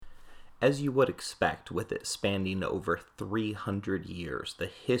As you would expect, with it spanning over 300 years, the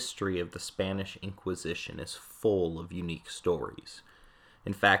history of the Spanish Inquisition is full of unique stories.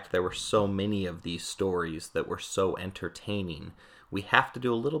 In fact, there were so many of these stories that were so entertaining, we have to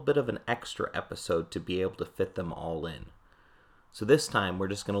do a little bit of an extra episode to be able to fit them all in. So this time, we're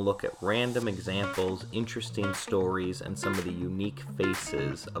just going to look at random examples, interesting stories, and some of the unique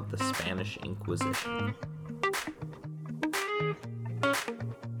faces of the Spanish Inquisition.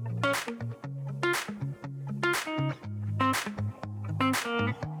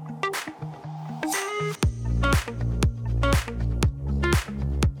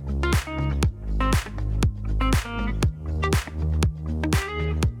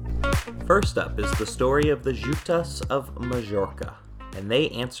 First up is the story of the Jutas of Majorca, and they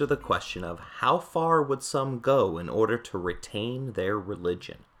answer the question of how far would some go in order to retain their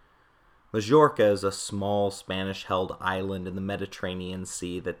religion. Majorca is a small Spanish-held island in the Mediterranean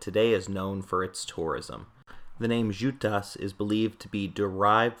Sea that today is known for its tourism. The name Jutas is believed to be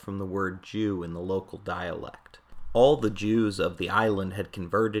derived from the word Jew in the local dialect. All the Jews of the island had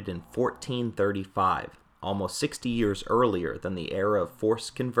converted in 1435, almost 60 years earlier than the era of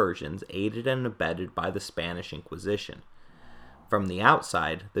forced conversions aided and abetted by the Spanish Inquisition. From the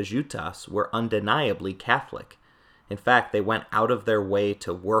outside, the Jutas were undeniably Catholic. In fact, they went out of their way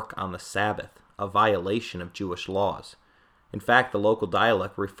to work on the Sabbath, a violation of Jewish laws. In fact, the local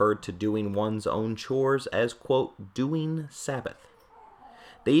dialect referred to doing one's own chores as, quote, doing Sabbath.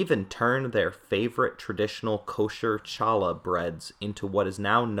 They even turned their favorite traditional kosher challah breads into what is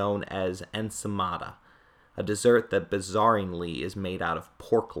now known as ensaimada, a dessert that bizarrely is made out of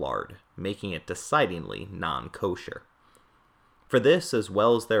pork lard, making it decidedly non-kosher. For this, as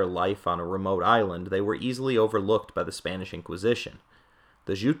well as their life on a remote island, they were easily overlooked by the Spanish Inquisition.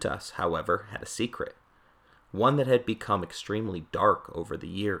 The Jutas, however, had a secret, one that had become extremely dark over the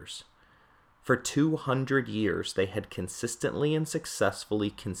years. For 200 years, they had consistently and successfully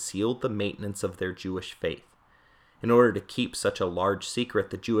concealed the maintenance of their Jewish faith. In order to keep such a large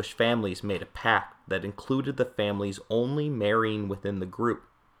secret, the Jewish families made a pact that included the families only marrying within the group.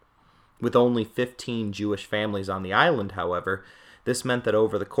 With only 15 Jewish families on the island, however, this meant that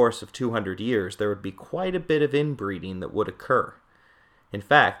over the course of 200 years, there would be quite a bit of inbreeding that would occur. In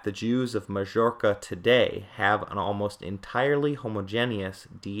fact, the Jews of Majorca today have an almost entirely homogeneous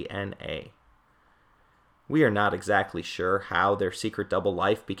DNA. We are not exactly sure how their secret double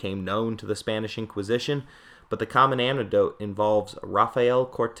life became known to the Spanish Inquisition, but the common anecdote involves Rafael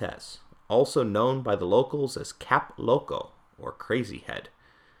Cortez, also known by the locals as Cap Loco, or Crazy Head.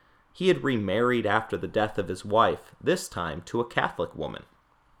 He had remarried after the death of his wife, this time to a Catholic woman.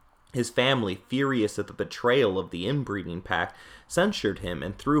 His family, furious at the betrayal of the inbreeding pact, censured him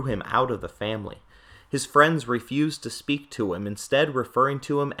and threw him out of the family. His friends refused to speak to him, instead referring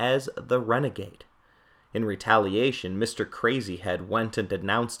to him as the renegade. In retaliation, Mr. Crazyhead went and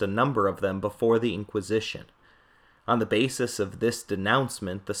denounced a number of them before the Inquisition. On the basis of this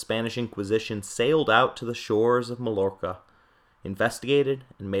denouncement, the Spanish Inquisition sailed out to the shores of Majorca, investigated,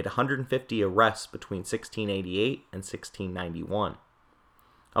 and made 150 arrests between 1688 and 1691.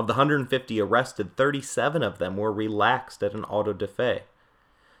 Of the 150 arrested, 37 of them were relaxed at an auto de fe.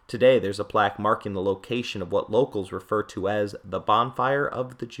 Today, there's a plaque marking the location of what locals refer to as the Bonfire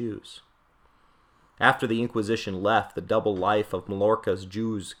of the Jews. After the Inquisition left, the double life of Majorca's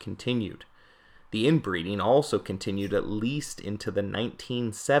Jews continued. The inbreeding also continued at least into the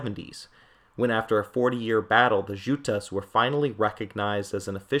 1970s, when after a 40-year battle, the Jutas were finally recognized as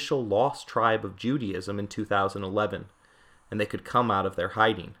an official lost tribe of Judaism in 2011, and they could come out of their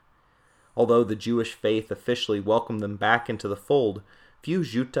hiding. Although the Jewish faith officially welcomed them back into the fold, few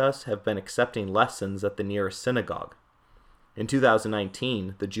Jutas have been accepting lessons at the nearest synagogue. In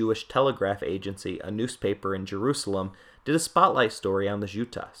 2019, the Jewish Telegraph Agency, a newspaper in Jerusalem, did a spotlight story on the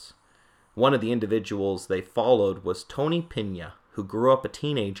Jutas. One of the individuals they followed was Tony Pina, who grew up a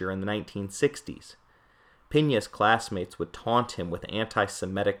teenager in the 1960s. Pina's classmates would taunt him with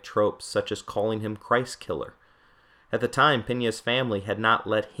anti-Semitic tropes such as calling him Christ killer. At the time, Pina's family had not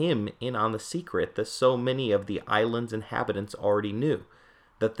let him in on the secret that so many of the island's inhabitants already knew,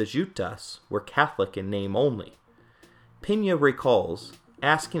 that the Jutas were Catholic in name only. Pina recalls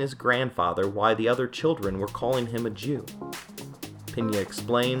asking his grandfather why the other children were calling him a Jew. Pina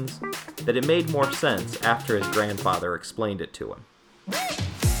explains that it made more sense after his grandfather explained it to him.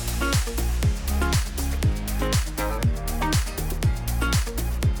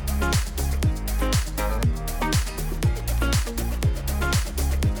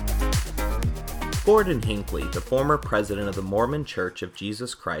 Gordon Hinckley, the former president of the Mormon Church of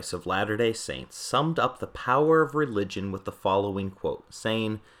Jesus Christ of Latter-day Saints, summed up the power of religion with the following quote,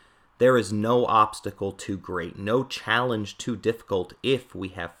 saying, There is no obstacle too great, no challenge too difficult if we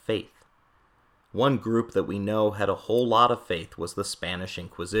have faith. One group that we know had a whole lot of faith was the Spanish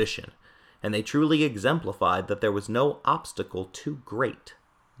Inquisition, and they truly exemplified that there was no obstacle too great,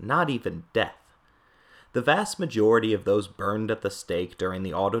 not even death. The vast majority of those burned at the stake during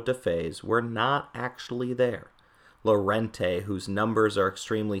the auto da fes were not actually there. Llorente, whose numbers are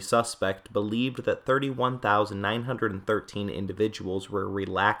extremely suspect, believed that 31,913 individuals were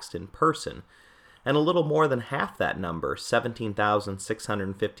relaxed in person, and a little more than half that number,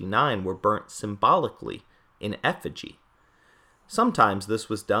 17,659, were burnt symbolically in effigy. Sometimes this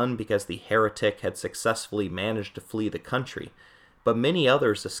was done because the heretic had successfully managed to flee the country, but many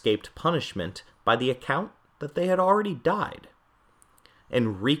others escaped punishment by the account that they had already died.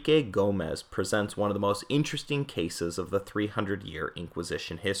 Enrique Gomez presents one of the most interesting cases of the 300-year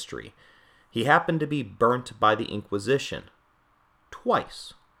Inquisition history. He happened to be burnt by the Inquisition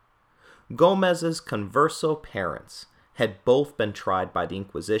twice. Gomez's converso parents had both been tried by the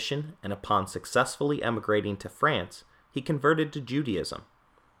Inquisition, and upon successfully emigrating to France, he converted to Judaism.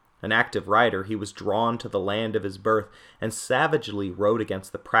 An active writer, he was drawn to the land of his birth and savagely wrote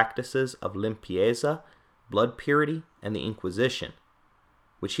against the practices of limpieza, blood purity, and the Inquisition,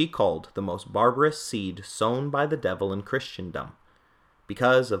 which he called the most barbarous seed sown by the devil in Christendom.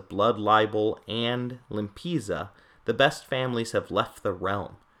 Because of blood libel and limpieza, the best families have left the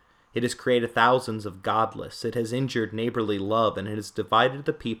realm. It has created thousands of godless, it has injured neighborly love, and it has divided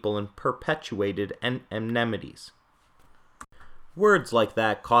the people and perpetuated enmities. Words like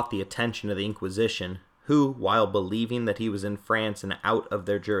that caught the attention of the Inquisition, who, while believing that he was in France and out of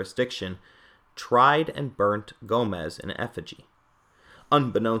their jurisdiction, tried and burnt Gomez in effigy.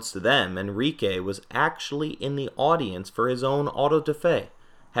 Unbeknownst to them, Enrique was actually in the audience for his own auto da fe,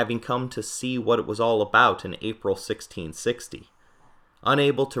 having come to see what it was all about in April 1660.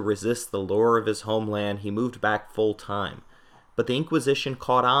 Unable to resist the lure of his homeland, he moved back full-time, but the Inquisition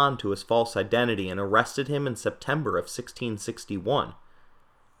caught on to his false identity and arrested him in September of 1661.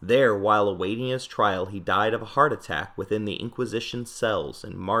 There, while awaiting his trial, he died of a heart attack within the Inquisition cells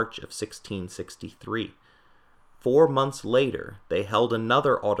in March of 1663. 4 months later, they held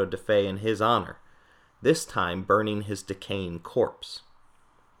another auto da fe in his honor, this time burning his decaying corpse.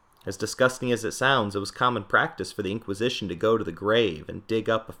 As disgusting as it sounds, it was common practice for the Inquisition to go to the grave and dig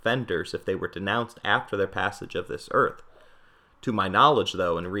up offenders if they were denounced after their passage of this earth. To my knowledge,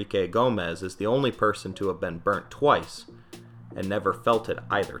 though, Enrique Gomez is the only person to have been burnt twice, and never felt it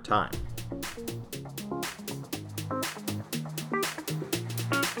either time.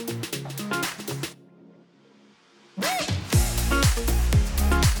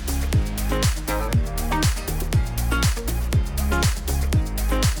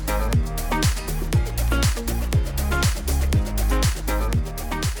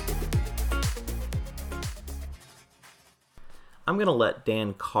 I'm going to let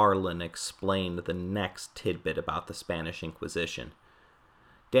Dan Carlin explain the next tidbit about the Spanish Inquisition.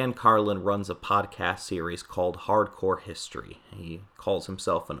 Dan Carlin runs a podcast series called Hardcore History. He calls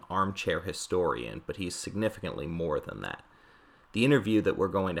himself an armchair historian, but he's significantly more than that. The interview that we're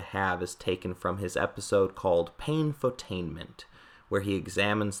going to have is taken from his episode called Painfotainment, where he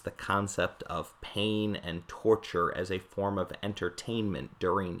examines the concept of pain and torture as a form of entertainment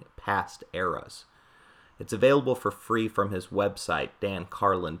during past eras. It's available for free from his website,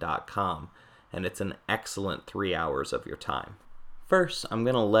 dancarlin.com, and it's an excellent 3 hours of your time. First, I'm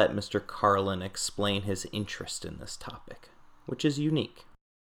going to let Mr. Carlin explain his interest in this topic, which is unique.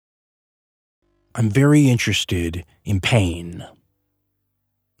 I'm very interested in pain,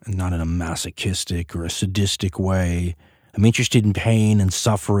 and not in a masochistic or a sadistic way. I'm interested in pain and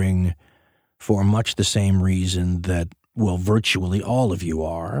suffering for much the same reason that, well, virtually all of you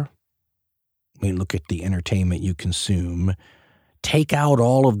are. I mean, look at the entertainment you consume. Take out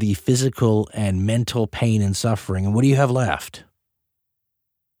all of the physical and mental pain and suffering, and what do you have left?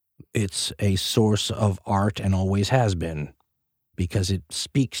 It's a source of art and always has been, because it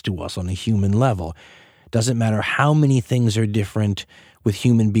speaks to us on a human level. Doesn't matter how many things are different with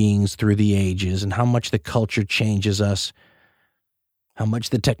human beings through the ages and how much the culture changes us, how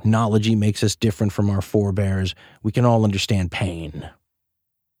much the technology makes us different from our forebears, we can all understand pain.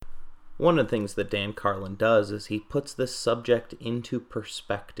 One of the things that Dan Carlin does is he puts this subject into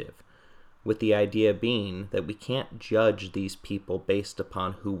perspective, with the idea being that we can't judge these people based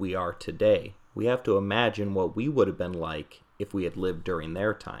upon who we are today. We have to imagine what we would have been like if we had lived during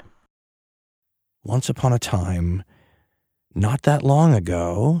their time. Once upon a time, not that long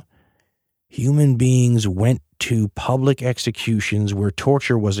ago, human beings went to public executions where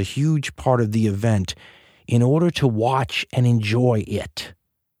torture was a huge part of the event in order to watch and enjoy it.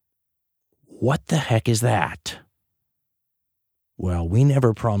 What the heck is that? Well, we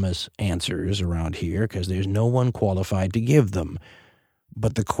never promise answers around here because there's no one qualified to give them.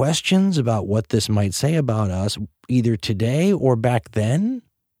 But the questions about what this might say about us, either today or back then,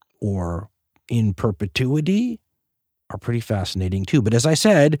 or in perpetuity, are pretty fascinating too. But as I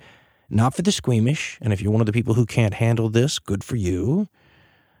said, not for the squeamish. And if you're one of the people who can't handle this, good for you.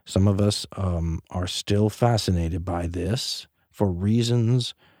 Some of us are still fascinated by this for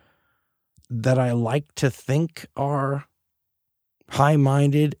reasons that I like to think are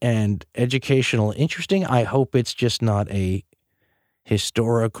high-minded and educational, interesting. I hope it's just not a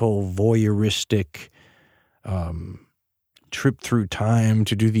historical, voyeuristic trip through time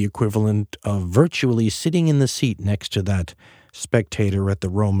to do the equivalent of virtually sitting in the seat next to that spectator at the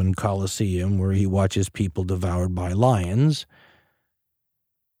Roman Colosseum where he watches people devoured by lions.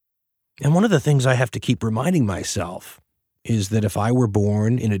 And one of the things I have to keep reminding myself is that if I were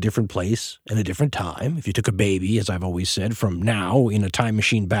born in a different place in a different time, if you took a baby, as I've always said, from now in a time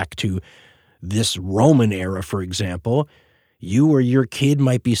machine back to this Roman era, for example, you or your kid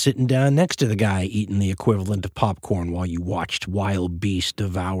might be sitting down next to the guy eating the equivalent of popcorn while you watched wild beasts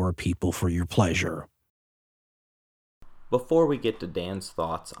devour people for your pleasure. Before we get to Dan's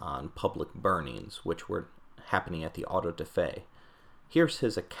thoughts on public burnings, which were happening at the Auto da Fe, here's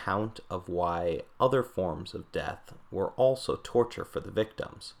his account of why other forms of death were also torture for the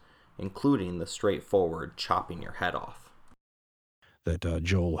victims, including the straightforward chopping your head off. That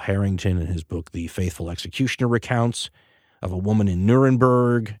Joel Harrington in his book The Faithful Executioner recounts of a woman in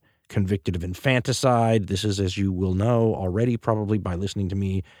Nuremberg convicted of infanticide. This is, as you will know already probably by listening to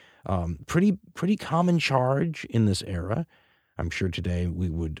me, pretty common charge in this era. I'm sure today we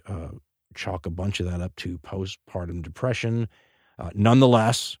would chalk a bunch of that up to postpartum depression.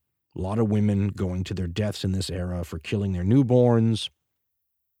 Nonetheless, a lot of women going to their deaths in this era for killing their newborns.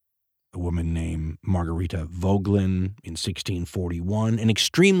 A woman named Margarita Vogelin in 1641, an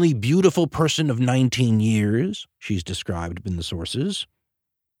extremely beautiful person of 19 years, she's described in the sources,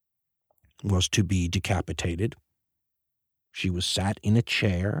 was to be decapitated. She was sat in a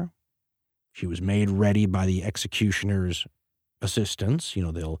chair. She was made ready by the executioner's assistants. You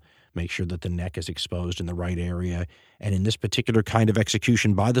know, they'll make sure that the neck is exposed in the right area. And in this particular kind of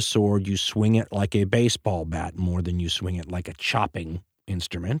execution by the sword, you swing it like a baseball bat more than you swing it like a chopping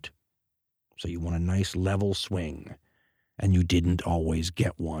instrument. So you want a nice level swing, and you didn't always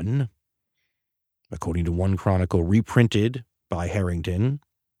get one. According to one chronicle reprinted by Harrington,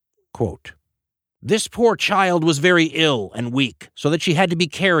 quote, "This poor child was very ill and weak, so that she had to be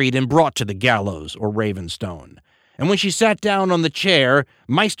carried and brought to the gallows or Ravenstone. And when she sat down on the chair,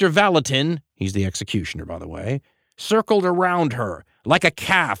 Meister Valentin," he's the executioner, by the way, "circled around her like a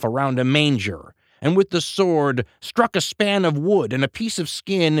calf around a manger, and with the sword struck a span of wood and a piece of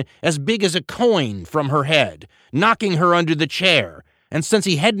skin as big as a coin from her head, knocking her under the chair. And since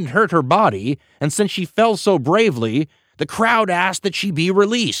he hadn't hurt her body, and since she fell so bravely, the crowd asked that she be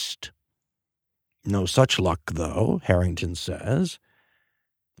released." No such luck, though, Harrington says.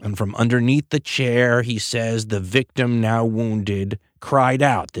 And from underneath the chair, he says, the victim, now wounded, cried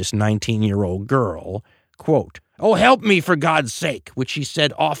out, this 19-year-old girl, quote, "Oh, help me, for God's sake," which she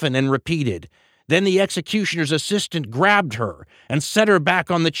said often and repeated. Then the executioner's assistant grabbed her and set her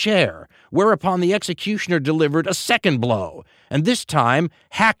back on the chair, whereupon the executioner delivered a second blow, and this time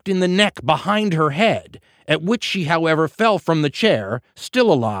hacked in the neck behind her head, at which she, however, fell from the chair,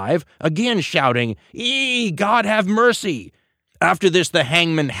 still alive, again shouting, "Ee, God have mercy!" After this, the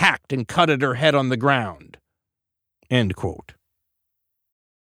hangman hacked and cut at her head on the ground. End quote.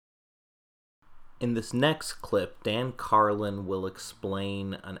 In this next clip, Dan Carlin will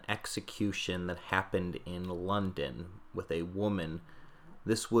explain an execution that happened in London with a woman.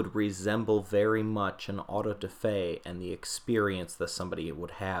 This would resemble very much an auto da fe and the experience that somebody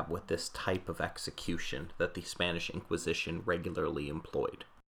would have with this type of execution that the Spanish Inquisition regularly employed.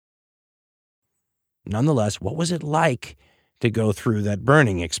 Nonetheless, what was it like to go through that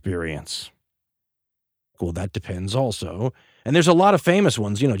burning experience? Well, that depends also. And there's a lot of famous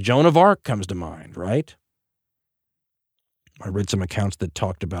ones. You know, Joan of Arc comes to mind, right? I read some accounts that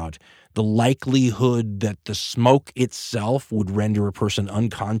talked about the likelihood that the smoke itself would render a person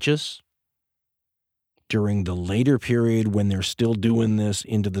unconscious. During the later period, when they're still doing this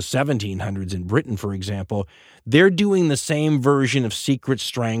into the 1700s in Britain, for example, they're doing the same version of secret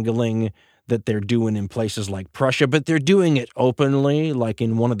strangling that they're doing in places like Prussia, but they're doing it openly, like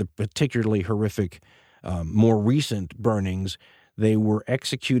in one of the particularly horrific more recent burnings. They were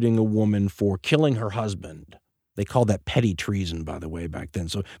executing a woman for killing her husband, They called that petty treason, by the way, back then.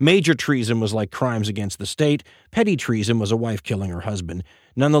 So major treason was like crimes against the state. Petty treason was a wife killing her husband.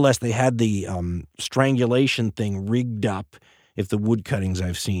 Nonetheless, they had the strangulation thing rigged up, if the wood cuttings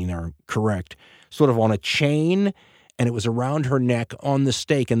I've seen are correct, sort of on a chain, and it was around her neck on the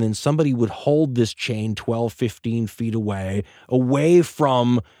stake, and then somebody would hold this chain 12, 15 feet away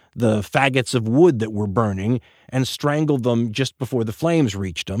from the faggots of wood that were burning, and strangle them just before the flames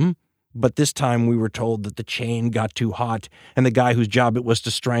reached them. But this time we were told that the chain got too hot, and the guy whose job it was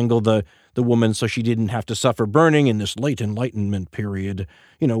to strangle the woman so she didn't have to suffer burning in this late Enlightenment period,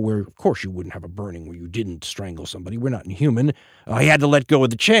 where, of course, you wouldn't have a burning where you didn't strangle somebody. We're not inhuman. He had to let go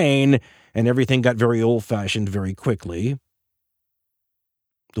of the chain, and everything got very old-fashioned very quickly.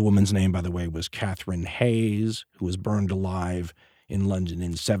 The woman's name, by the way, was Catherine Hayes, who was burned alive in London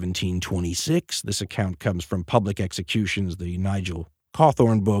in 1726. This account comes from Public Executions, the Nigel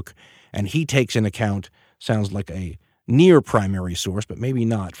Cawthorne book, and he takes an account, sounds like a near primary source, but maybe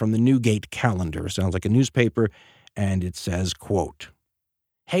not, from the Newgate Calendar. Sounds like a newspaper, and it says, quote,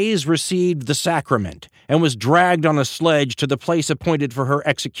 Hayes received the sacrament and was dragged on a sledge to the place appointed for her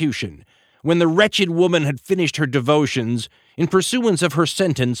execution. When the wretched woman had finished her devotions, in pursuance of her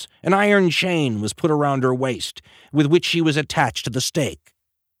sentence, an iron chain was put around her waist, with which she was attached to the stake.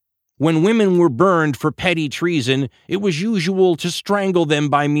 When women were burned for petty treason, it was usual to strangle them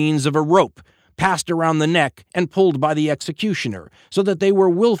by means of a rope, passed around the neck and pulled by the executioner, so that they were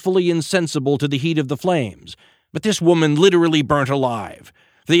willfully insensible to the heat of the flames. But this woman literally burnt alive.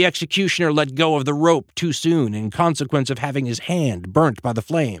 The executioner let go of the rope too soon in consequence of having his hand burnt by the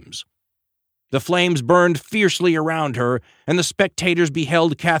flames. The flames burned fiercely around her, and the spectators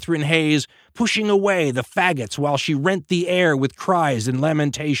beheld Catherine Hayes pushing away the faggots while she rent the air with cries and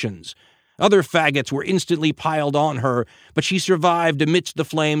lamentations. Other faggots were instantly piled on her, but she survived amidst the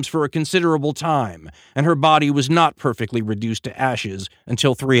flames for a considerable time, and her body was not perfectly reduced to ashes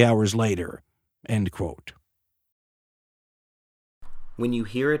until 3 hours later. End quote. When you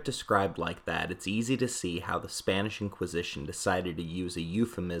hear it described like that, it's easy to see how the Spanish Inquisition decided to use a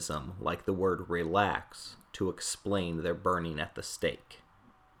euphemism like the word relax to explain their burning at the stake.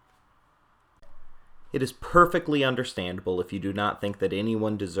 It is perfectly understandable if you do not think that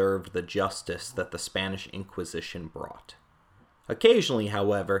anyone deserved the justice that the Spanish Inquisition brought. Occasionally,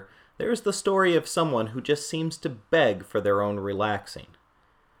 however, there is the story of someone who just seems to beg for their own relaxing.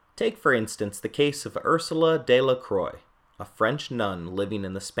 Take, for instance, the case of Ursula de la Croix, a French nun living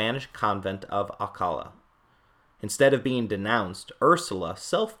in the Spanish convent of Alcala. Instead of being denounced, Ursula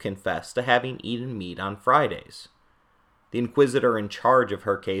self-confessed to having eaten meat on Fridays. The inquisitor in charge of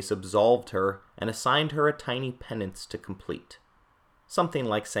her case absolved her and assigned her a tiny penance to complete, something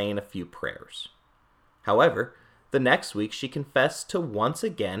like saying a few prayers. However, the next week she confessed to once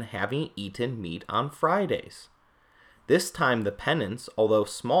again having eaten meat on Fridays. This time the penance, although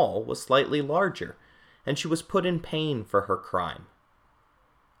small, was slightly larger, and she was put in pain for her crime.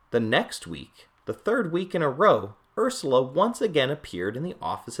 The next week, the third week in a row, Ursula once again appeared in the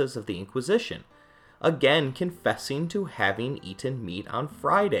offices of the Inquisition, again confessing to having eaten meat on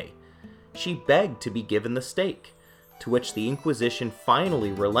Friday. She begged to be given the stake, to which the Inquisition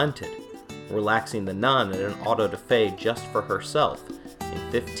finally relented, relaxing the nun at an auto da fe just for herself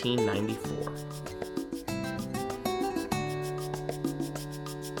in 1594.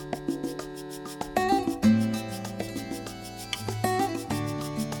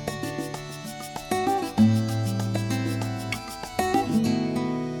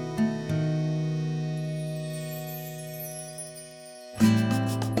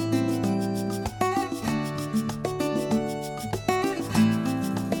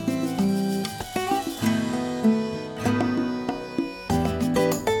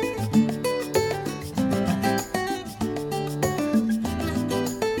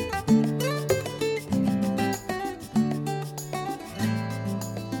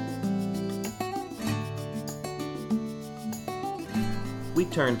 We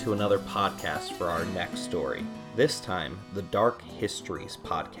turn to another podcast for our next story, this time the Dark Histories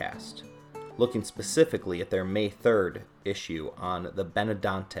podcast, looking specifically at their May 3rd issue on the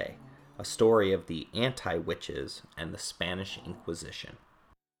Benedante, a story of the anti-witches and the Spanish Inquisition.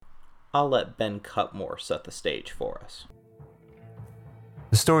 I'll let Ben Cutmore set the stage for us.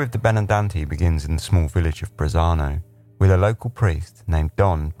 The story of the Benedante begins in the small village of Brazano, with a local priest named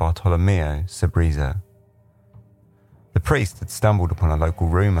Don Bartolomeo Sabriza. The priest had stumbled upon a local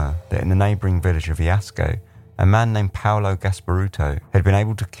rumour that in the neighbouring village of Iasco, a man named Paolo Gasparuto had been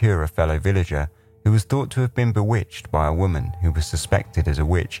able to cure a fellow villager who was thought to have been bewitched by a woman who was suspected as a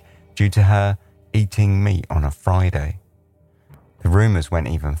witch due to her eating meat on a Friday. The rumours went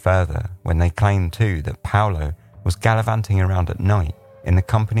even further when they claimed too that Paolo was gallivanting around at night in the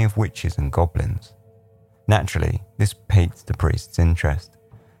company of witches and goblins. Naturally, this piqued the priest's interest,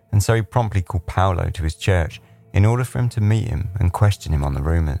 and so he promptly called Paolo to his church in order for him to meet him and question him on the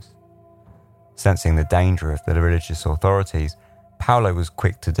rumours. Sensing the danger of the religious authorities, Paolo was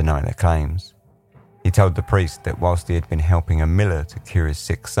quick to deny their claims. He told the priest that whilst he had been helping a miller to cure his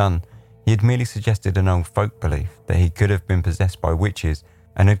sick son, he had merely suggested an old folk belief that he could have been possessed by witches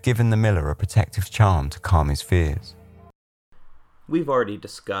and had given the miller a protective charm to calm his fears. We've already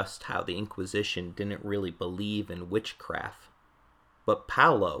discussed how the Inquisition didn't really believe in witchcraft, but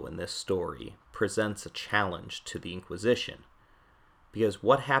Paolo in this story presents a challenge to the Inquisition, because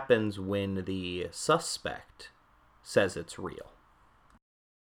what happens when the suspect says it's real?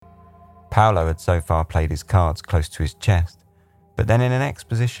 Paolo had so far played his cards close to his chest, but then in an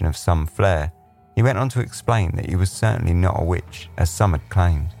exposition of some flair, he went on to explain that he was certainly not a witch, as some had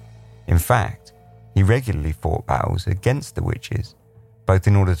claimed. In fact, he regularly fought battles against the witches, both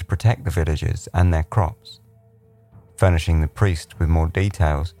in order to protect the villagers and their crops. Furnishing the priest with more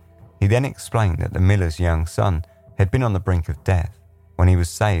details, he then explained that the miller's young son had been on the brink of death when he was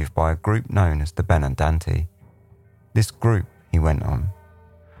saved by a group known as the Benandanti. This group, he went on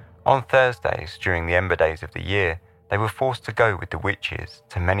Thursdays during the ember days of the year, they were forced to go with the witches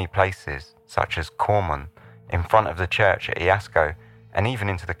to many places, such as Cormon, in front of the church at Iasco, and even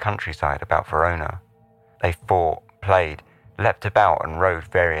into the countryside about Verona. They fought, played, leapt about and rode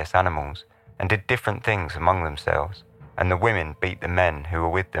various animals, and did different things among themselves, and the women beat the men who were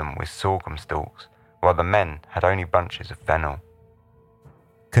with them with sorghum stalks, while the men had only bunches of fennel.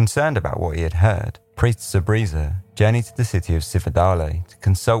 Concerned about what he had heard, Priest Sabrisa journeyed to the city of Cividale to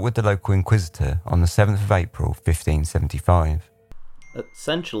consult with the local inquisitor on the 7th of April, 1575.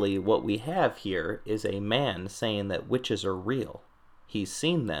 Essentially, what we have here is a man saying that witches are real. He's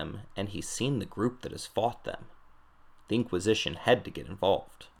seen them, and he's seen the group that has fought them. The Inquisition had to get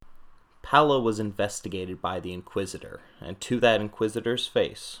involved. Paolo was investigated by the Inquisitor, and to that Inquisitor's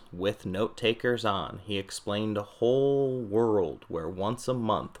face, with note-takers on, he explained a whole world where once a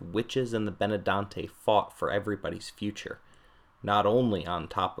month witches and the Benandanti fought for everybody's future, not only on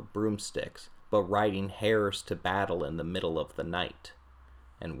top of broomsticks, but riding hares to battle in the middle of the night.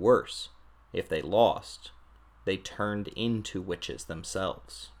 And worse, if they lost, they turned into witches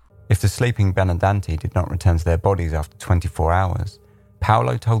themselves. If the sleeping Benandanti did not return to their bodies after 24 hours,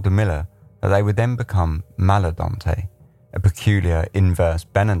 Paolo told the miller that they would then become Maledonte, a peculiar inverse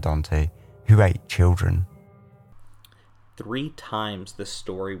Benandanti who ate children. 3 times the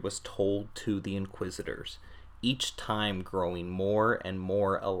story was told to the Inquisitors, each time growing more and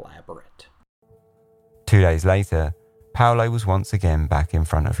more elaborate. 2 days later, Paolo was once again back in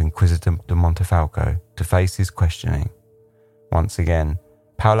front of Inquisitor de Montefalco to face his questioning. Once again,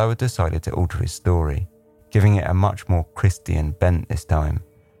 Paolo had decided to alter his story, giving it a much more Christian bent this time,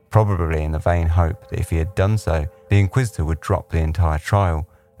 probably in the vain hope that if he had done so, the Inquisitor would drop the entire trial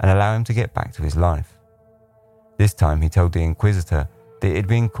and allow him to get back to his life. This time he told the Inquisitor that he had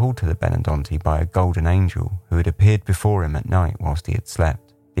been called to the Benandanti by a golden angel who had appeared before him at night whilst he had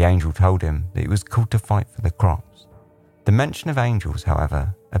slept. The angel told him that he was called to fight for the crops. The mention of angels,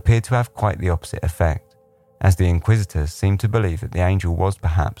 however, appeared to have quite the opposite effect, as the Inquisitors seemed to believe that the angel was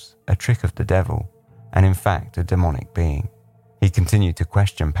perhaps a trick of the devil, and in fact a demonic being. He continued to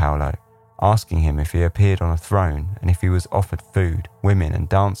question Paolo, asking him if he appeared on a throne and if he was offered food, women and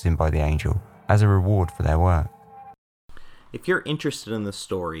dancing by the angel as a reward for their work. If you're interested in this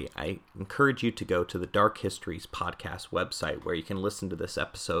story, I encourage you to go to the Dark Histories podcast website where you can listen to this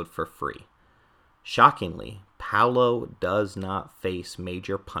episode for free. Shockingly, Paolo does not face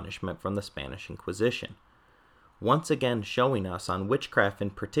major punishment from the Spanish Inquisition. Once again showing us on witchcraft in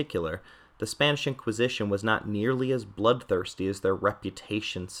particular, the Spanish Inquisition was not nearly as bloodthirsty as their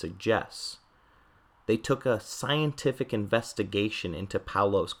reputation suggests. They took a scientific investigation into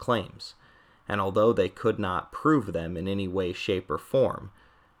Paolo's claims, and although they could not prove them in any way, shape, or form,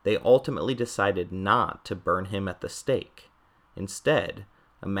 they ultimately decided not to burn him at the stake, instead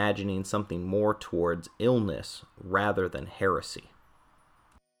imagining something more towards illness rather than heresy.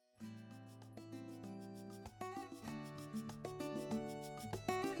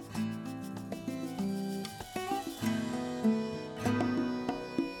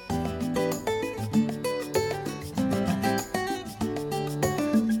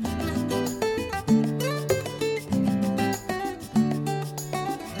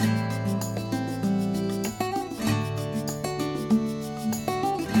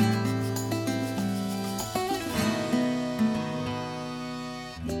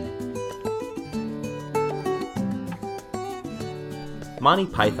 Monty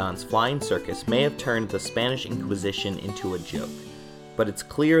Python's Flying Circus may have turned the Spanish Inquisition into a joke, but it's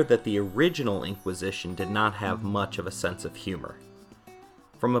clear that the original Inquisition did not have much of a sense of humor.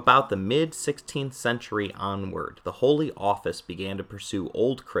 From about the mid-16th century onward, the Holy Office began to pursue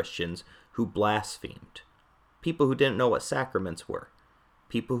old Christians who blasphemed, people who didn't know what sacraments were,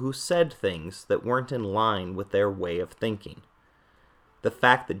 people who said things that weren't in line with their way of thinking. The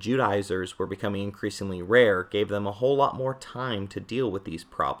fact that Judaizers were becoming increasingly rare gave them a whole lot more time to deal with these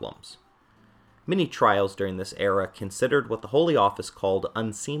problems. Many trials during this era considered what the Holy Office called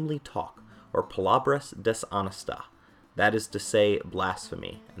unseemly talk, or palabras deshonesta, that is to say,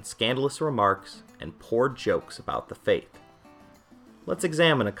 blasphemy, and scandalous remarks and poor jokes about the faith. Let's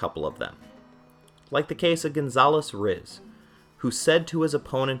examine a couple of them. Like the case of Gonzales Riz, who said to his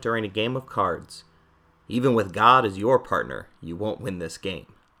opponent during a game of cards, "Even with God as your partner, you won't win this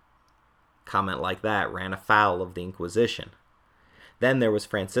game." Comment like that ran afoul of the Inquisition. Then there was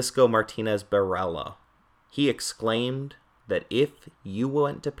Francisco Martinez Barelo. He exclaimed that if you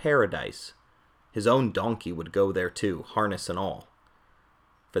went to paradise, his own donkey would go there too, harness and all.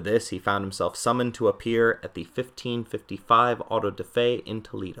 For this, he found himself summoned to appear at the 1555 auto de fe in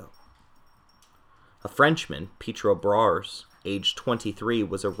Toledo. A Frenchman, Pietro Brars, aged 23,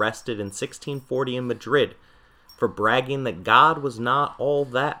 was arrested in 1640 in Madrid for bragging that God was not all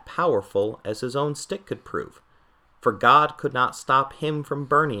that powerful as his own stick could prove, for God could not stop him from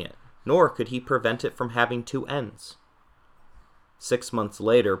burning it, nor could he prevent it from having two ends. 6 months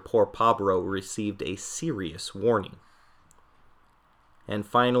later, poor Pablo received a serious warning. And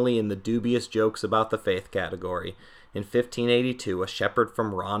finally, in the dubious jokes about the faith category, in 1582, a shepherd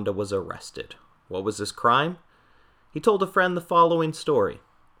from Ronda was arrested. What was his crime? He told a friend the following story.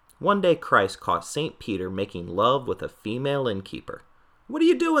 One day Christ caught St. Peter making love with a female innkeeper. "What are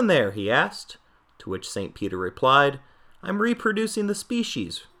you doing there?" he asked. To which St. Peter replied, "I'm reproducing the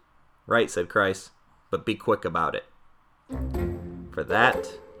species." "Right," said Christ, "but be quick about it." For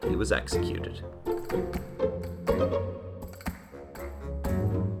that, he was executed.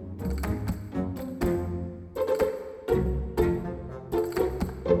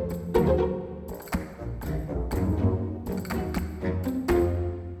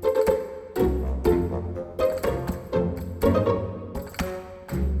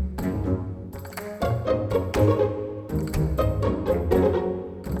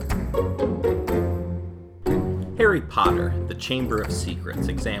 Harry Potter, The Chamber of Secrets,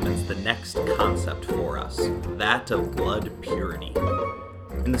 examines the next concept for us, that of blood purity.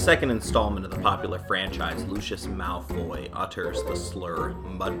 In the second installment of the popular franchise, Lucius Malfoy utters the slur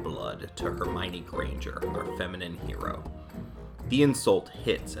mudblood to Hermione Granger, our feminine hero. The insult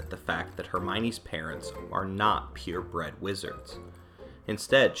hits at the fact that Hermione's parents are not purebred wizards.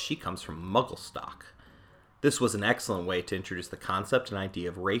 Instead, she comes from Muggle stock. This was an excellent way to introduce the concept and idea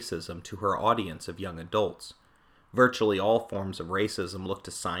of racism to her audience of young adults. Virtually all forms of racism look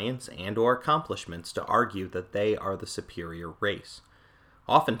to science and/or accomplishments to argue that they are the superior race.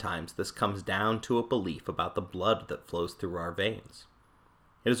 Oftentimes, this comes down to a belief about the blood that flows through our veins.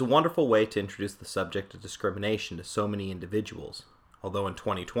 It is a wonderful way to introduce the subject of discrimination to so many individuals, although in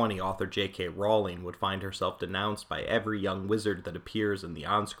 2020, author J.K. Rowling would find herself denounced by every young wizard that appears in the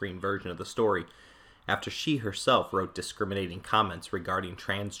on-screen version of the story after she herself wrote discriminating comments regarding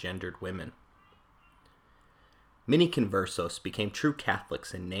transgendered women. Many conversos became true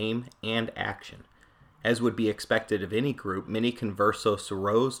Catholics in name and action. As would be expected of any group, many conversos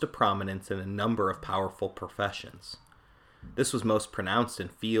rose to prominence in a number of powerful professions. This was most pronounced in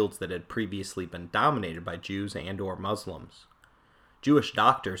fields that had previously been dominated by Jews and/or Muslims. Jewish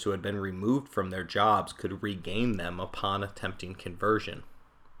doctors who had been removed from their jobs could regain them upon attempting conversion.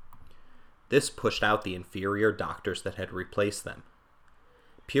 This pushed out the inferior doctors that had replaced them.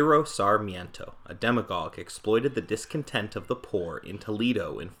 Piero Sarmiento, a demagogue, exploited the discontent of the poor in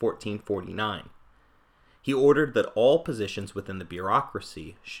Toledo in 1449. He ordered that all positions within the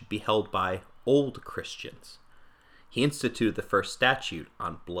bureaucracy should be held by old Christians. He instituted the first statute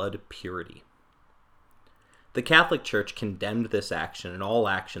on blood purity. The Catholic Church condemned this action and all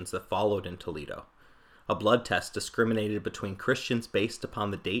actions that followed in Toledo. A blood test discriminated between Christians based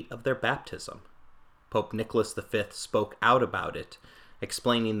upon the date of their baptism. Pope Nicholas V spoke out about it,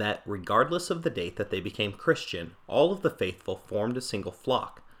 explaining that regardless of the date that they became Christian, all of the faithful formed a single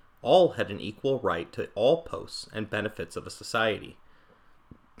flock. All had an equal right to all posts and benefits of a society.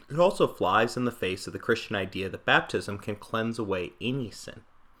 It also flies in the face of the Christian idea that baptism can cleanse away any sin.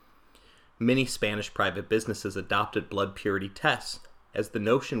 Many Spanish private businesses adopted blood purity tests, as the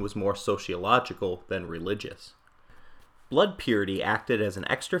notion was more sociological than religious. Blood purity acted as an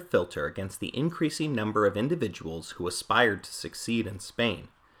extra filter against the increasing number of individuals who aspired to succeed in Spain.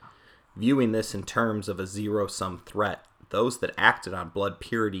 Viewing this in terms of a zero-sum threat, those that acted on blood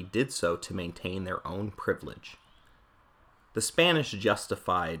purity did so to maintain their own privilege. The Spanish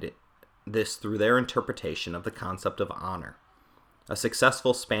justified this through their interpretation of the concept of honor. A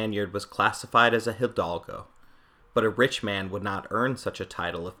successful Spaniard was classified as a hidalgo, but a rich man would not earn such a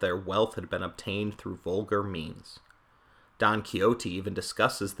title if their wealth had been obtained through vulgar means. Don Quixote even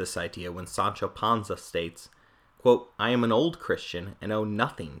discusses this idea when Sancho Panza states, quote, "I am an old Christian and owe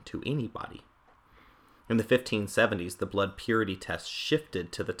nothing to anybody." In the 1570s, the blood purity test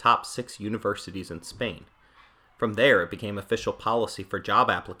shifted to the top 6 universities in Spain. From there, it became official policy for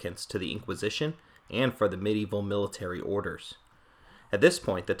job applicants to the Inquisition and for the medieval military orders. At this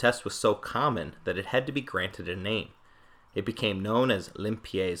point, the test was so common that it had to be granted a name. It became known as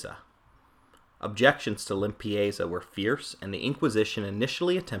limpieza. Objections to limpieza were fierce, and the Inquisition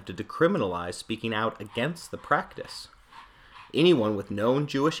initially attempted to criminalize speaking out against the practice. Anyone with known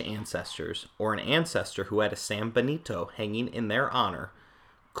Jewish ancestors, or an ancestor who had a San Benito hanging in their honor,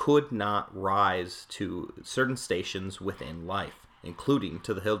 could not rise to certain stations within life, including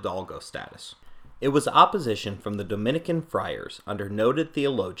to the hidalgo status. It was opposition from the Dominican friars under noted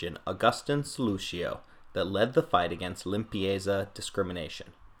theologian Agustin Solucio that led the fight against limpieza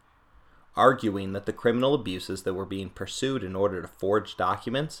discrimination, arguing that the criminal abuses that were being pursued in order to forge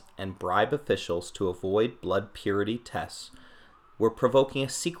documents and bribe officials to avoid blood purity tests were provoking a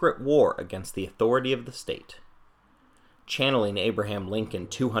secret war against the authority of the state. Channeling Abraham Lincoln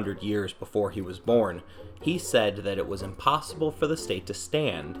 200 years before he was born, he said that it was impossible for the state to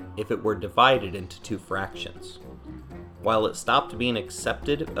stand if it were divided into 2 fractions. While it stopped being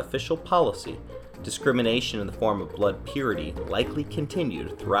accepted official policy, discrimination in the form of blood purity likely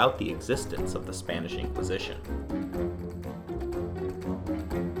continued throughout the existence of the Spanish Inquisition.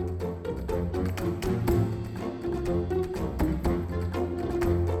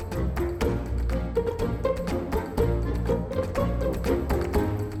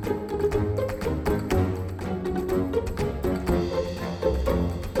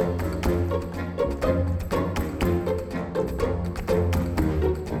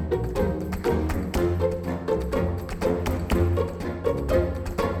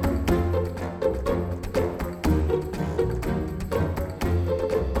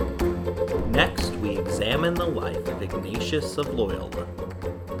 Next, we examine the life of Ignatius of Loyola.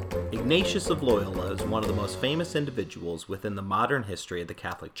 Ignatius of Loyola is one of the most famous individuals within the modern history of the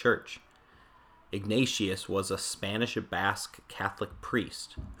Catholic Church. Ignatius was a Spanish Basque Catholic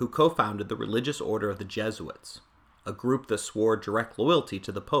priest who co-founded the religious order of the Jesuits, a group that swore direct loyalty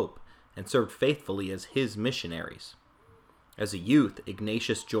to the Pope and served faithfully as his missionaries. As a youth,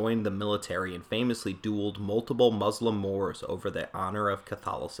 Ignatius joined the military and famously dueled multiple Muslim Moors over the honor of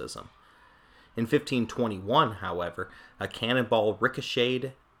Catholicism. In 1521, however, a cannonball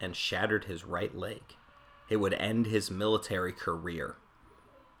ricocheted and shattered his right leg. It would end his military career.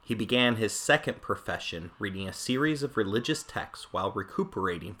 He began his second profession reading a series of religious texts while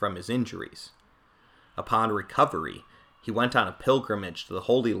recuperating from his injuries. Upon recovery, he went on a pilgrimage to the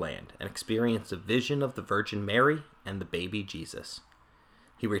Holy Land and experienced a vision of the Virgin Mary and the baby Jesus.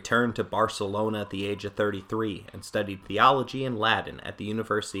 He returned to Barcelona at the age of 33 and studied theology and Latin at the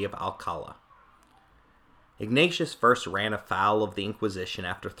University of Alcalá. Ignatius first ran afoul of the Inquisition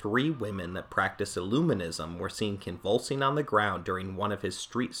after 3 women that practiced Illuminism were seen convulsing on the ground during one of his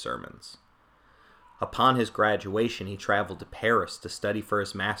street sermons. Upon his graduation, he traveled to Paris to study for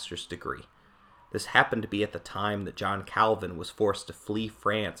his master's degree. This happened to be at the time that John Calvin was forced to flee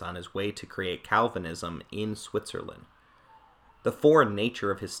France on his way to create Calvinism in Switzerland. The foreign nature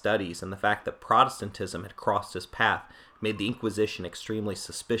of his studies and the fact that Protestantism had crossed his path made the Inquisition extremely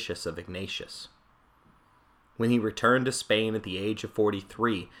suspicious of Ignatius. When he returned to Spain at the age of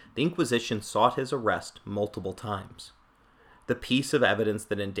 43, the Inquisition sought his arrest multiple times. The piece of evidence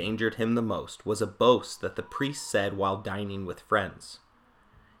that endangered him the most was a boast that the priest said while dining with friends.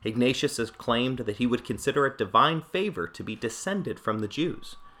 Ignatius has claimed that he would consider it divine favor to be descended from the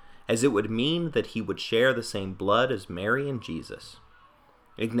Jews, as it would mean that he would share the same blood as Mary and Jesus.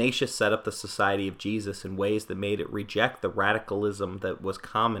 Ignatius set up the Society of Jesus in ways that made it reject the radicalism that was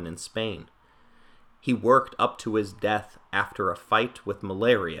common in Spain. He worked up to his death after a fight with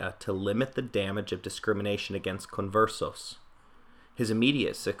malaria to limit the damage of discrimination against conversos. His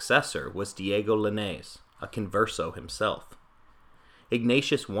immediate successor was Diego Lainez, a converso himself.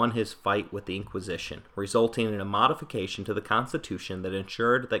 Ignatius won his fight with the Inquisition, resulting in a modification to the Constitution that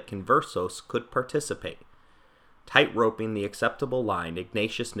ensured that conversos could participate. Tight-roping the acceptable line,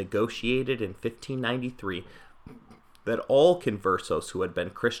 Ignatius negotiated in 1593 that all conversos who had been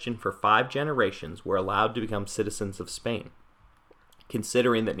Christian for 5 generations were allowed to become citizens of Spain.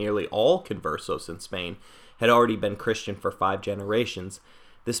 Considering that nearly all conversos in Spain had already been Christian for 5 generations,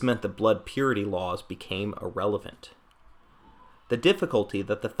 this meant that blood purity laws became irrelevant. The difficulty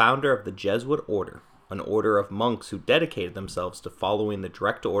that the founder of the Jesuit order, an order of monks who dedicated themselves to following the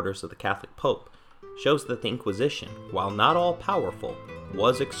direct orders of the Catholic Pope, shows that the Inquisition, while not all-powerful,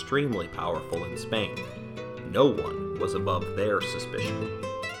 was extremely powerful in Spain. No one was above their suspicion.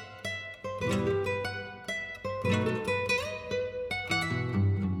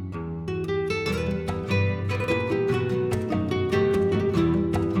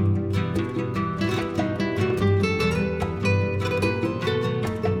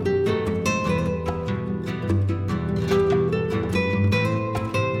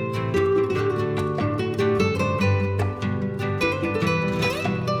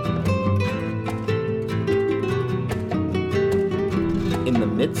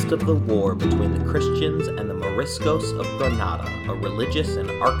 Of the war between the Christians and the Moriscos of Granada, a religious and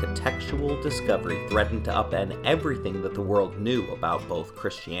architectural discovery threatened to upend everything that the world knew about both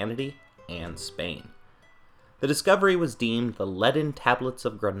Christianity and Spain. The discovery was deemed the Leaden Tablets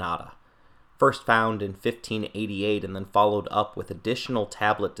of Granada, first found in 1588 and then followed up with additional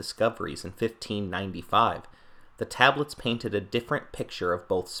tablet discoveries in 1595. The tablets painted a different picture of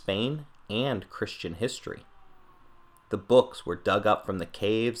both Spain and Christian history. The books were dug up from the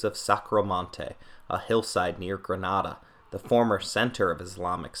caves of Sacromonte, a hillside near Granada, the former center of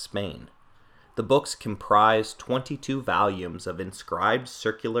Islamic Spain. The books comprised 22 volumes of inscribed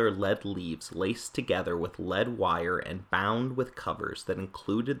circular lead leaves laced together with lead wire and bound with covers that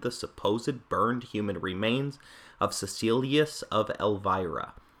included the supposed burned human remains of Cecilius of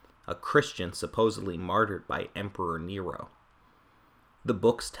Elvira, a Christian supposedly martyred by Emperor Nero. The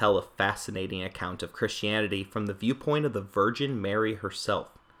books tell a fascinating account of Christianity from the viewpoint of the Virgin Mary herself.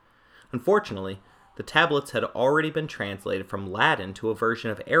 Unfortunately, the tablets had already been translated from Latin to a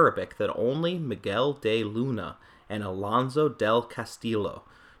version of Arabic that only Miguel de Luna and Alonso del Castillo,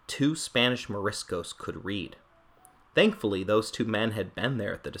 2 Spanish Moriscos, could read. Thankfully, those 2 men had been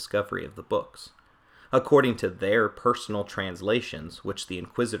there at the discovery of the books. According to their personal translations, which the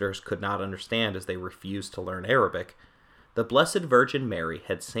inquisitors could not understand as they refused to learn Arabic, the Blessed Virgin Mary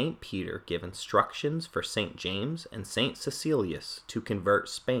had St. Peter give instructions for St. James and St. Cecilius to convert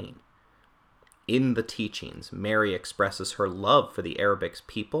Spain. In the teachings, Mary expresses her love for the Arabic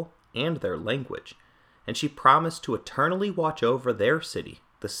people and their language, and she promised to eternally watch over their city,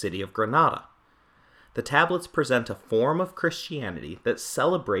 the city of Granada. The tablets present a form of Christianity that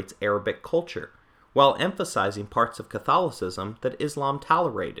celebrates Arabic culture, while emphasizing parts of Catholicism that Islam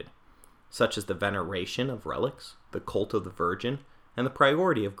tolerated, such as the veneration of relics, the cult of the Virgin, and the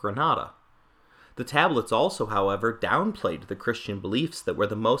priority of Granada. The tablets also, however, downplayed the Christian beliefs that were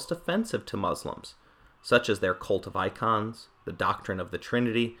the most offensive to Muslims, such as their cult of icons, the doctrine of the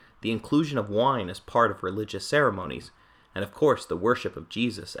Trinity, the inclusion of wine as part of religious ceremonies, and of course the worship of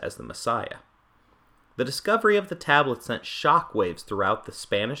Jesus as the Messiah. The discovery of the tablets sent shockwaves throughout the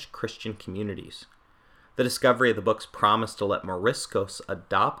Spanish Christian communities. The discovery of the books promised to let Moriscos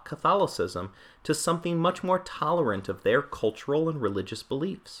adopt Catholicism to something much more tolerant of their cultural and religious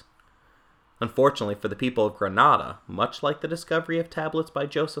beliefs. Unfortunately for the people of Granada, much like the discovery of tablets by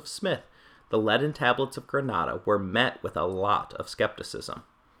Joseph Smith, the leaden tablets of Granada were met with a lot of skepticism.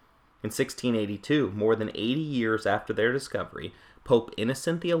 In 1682, more than 80 years after their discovery, Pope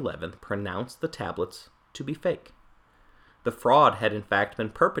Innocent XI pronounced the tablets to be fake. The fraud had in fact been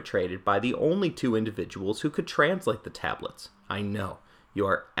perpetrated by the only 2 individuals who could translate the tablets. I know, you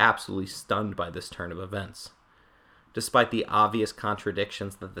are absolutely stunned by this turn of events. Despite the obvious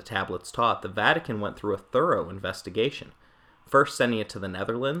contradictions that the tablets taught, the Vatican went through a thorough investigation, first sending it to the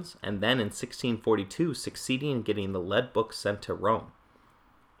Netherlands, and then in 1642 succeeding in getting the lead books sent to Rome.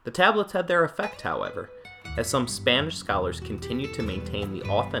 The tablets had their effect, however, as some Spanish scholars continued to maintain the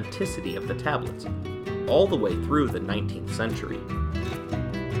authenticity of the tablets, all the way through the 19th century.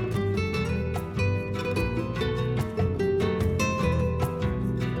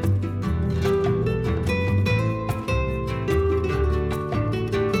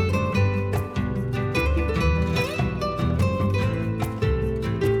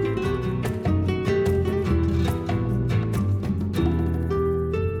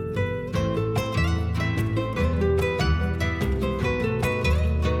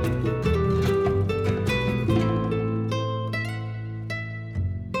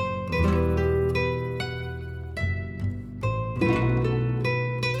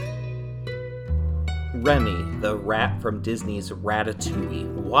 Remy, the rat from Disney's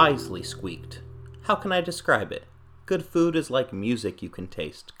Ratatouille, wisely squeaked, "How can I describe it? Good food is like music you can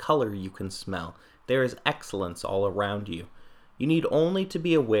taste, color you can smell. There is excellence all around you. You need only to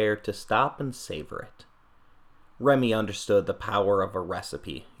be aware to stop and savor it. Remy understood the power of a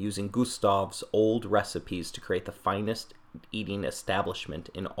recipe, using Gustave's old recipes to create the finest eating establishment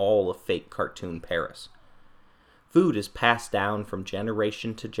in all of fake cartoon Paris. Food is passed down from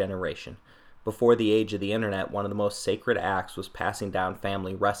generation to generation. Before the age of the internet, one of the most sacred acts was passing down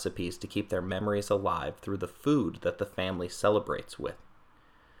family recipes to keep their memories alive through the food that the family celebrates with.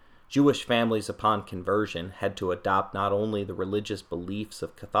 Jewish families upon conversion had to adopt not only the religious beliefs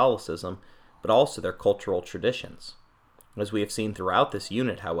of Catholicism, but also their cultural traditions. As we have seen throughout this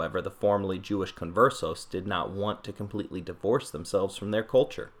unit, however, the formerly Jewish conversos did not want to completely divorce themselves from their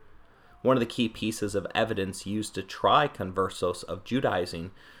culture. One of the key pieces of evidence used to try conversos of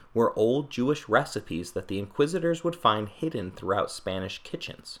Judaizing were old Jewish recipes that the inquisitors would find hidden throughout Spanish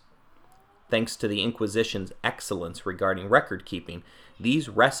kitchens. Thanks to the Inquisition's excellence regarding record-keeping, these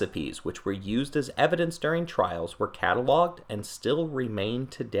recipes, which were used as evidence during trials, were cataloged and still remain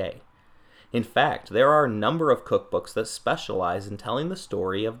today. In fact, there are a number of cookbooks that specialize in telling the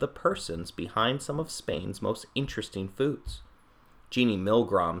story of the persons behind some of Spain's most interesting foods. Jeannie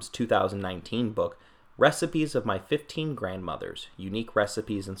Milgram's 2019 book, Recipes of My 15 Grandmothers, Unique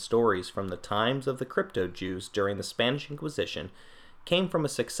Recipes and Stories from the Times of the Crypto-Jews During the Spanish Inquisition, came from a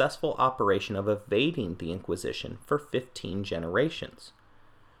successful operation of evading the Inquisition for 15 generations.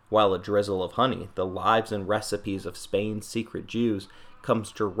 While A Drizzle of Honey, The Lives and Recipes of Spain's Secret Jews,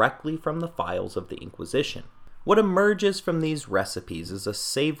 comes directly from the files of the Inquisition. What emerges from these recipes is a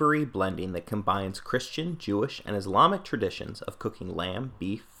savory blending that combines Christian, Jewish, and Islamic traditions of cooking lamb,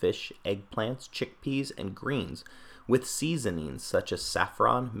 beef, fish, eggplants, chickpeas, and greens with seasonings such as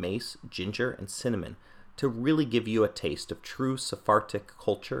saffron, mace, ginger, and cinnamon to really give you a taste of true Sephardic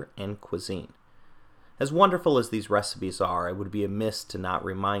culture and cuisine. As wonderful as these recipes are, I would be amiss to not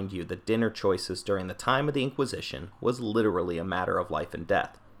remind you that dinner choices during the time of the Inquisition was literally a matter of life and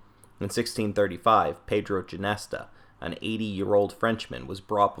death. In 1635, Pedro Ginesta, an 80-year-old Frenchman, was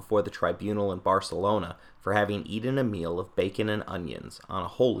brought before the tribunal in Barcelona for having eaten a meal of bacon and onions on a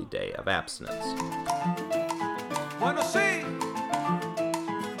holy day of abstinence. Bueno, sí.